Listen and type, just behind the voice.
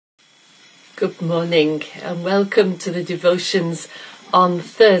Good morning and welcome to the devotions on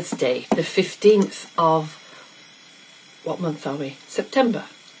Thursday, the 15th of, what month are we? September.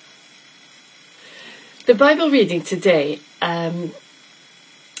 The Bible reading today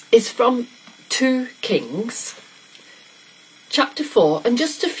is from 2 Kings, chapter 4, and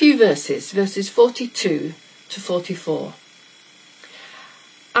just a few verses 42 to 44.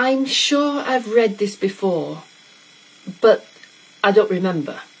 I'm sure I've read this before, but I don't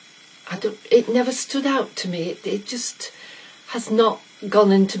remember. It never stood out to me. It just has not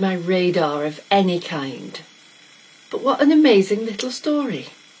gone into my radar of any kind. But what an amazing little story.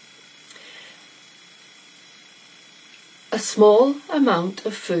 A small amount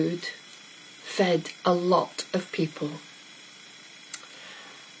of food fed a lot of people.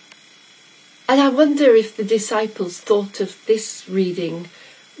 And I wonder if the disciples thought of this reading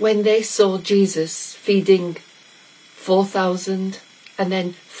when they saw Jesus feeding 4,000 and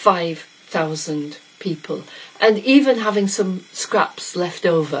then 5,000 people, and even having some scraps left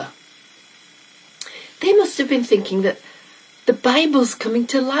over. They must have been thinking that the Bible's coming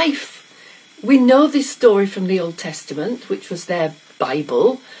to life. We know this story from the Old Testament, which was their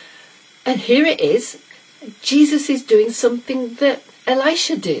Bible, and here it is. Jesus is doing something that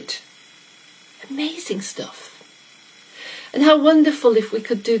Elisha did. Amazing stuff. And how wonderful if we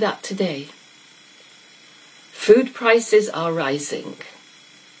could do that today. Food prices are rising.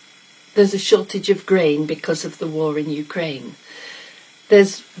 There's a shortage of grain because of the war in Ukraine.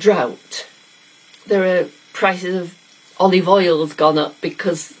 There's drought. There are prices of olive oil have gone up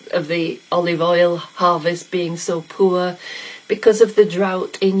because of the olive oil harvest being so poor, because of the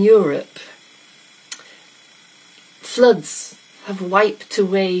drought in Europe. Floods have wiped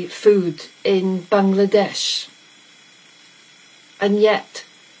away food in Bangladesh. And yet,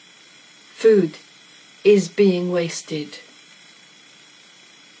 food is being wasted.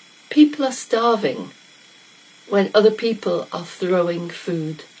 People are starving when other people are throwing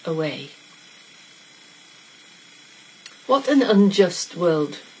food away. What an unjust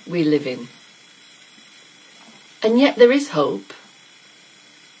world we live in. And yet there is hope,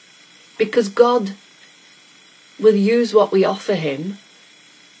 because God will use what we offer him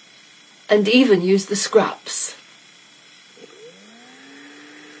and even use the scraps.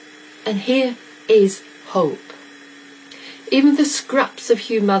 And here is hope. Even the scraps of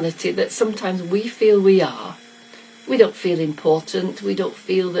humanity that sometimes we feel we are. We don't feel important. We don't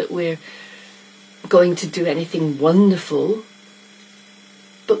feel that we're going to do anything wonderful.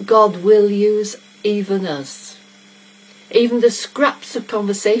 But God will use even us. Even the scraps of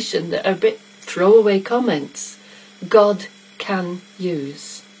conversation that are a bit throwaway comments, God can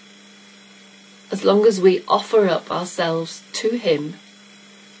use. As long as we offer up ourselves to him,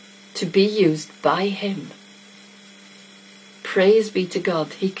 to be used by him. Praise be to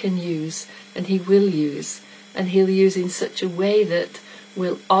God, he can use and he will use, and he'll use in such a way that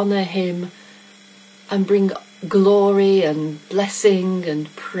will honour him and bring glory and blessing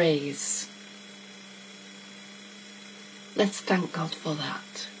and praise. Let's thank God for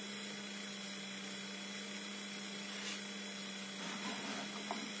that.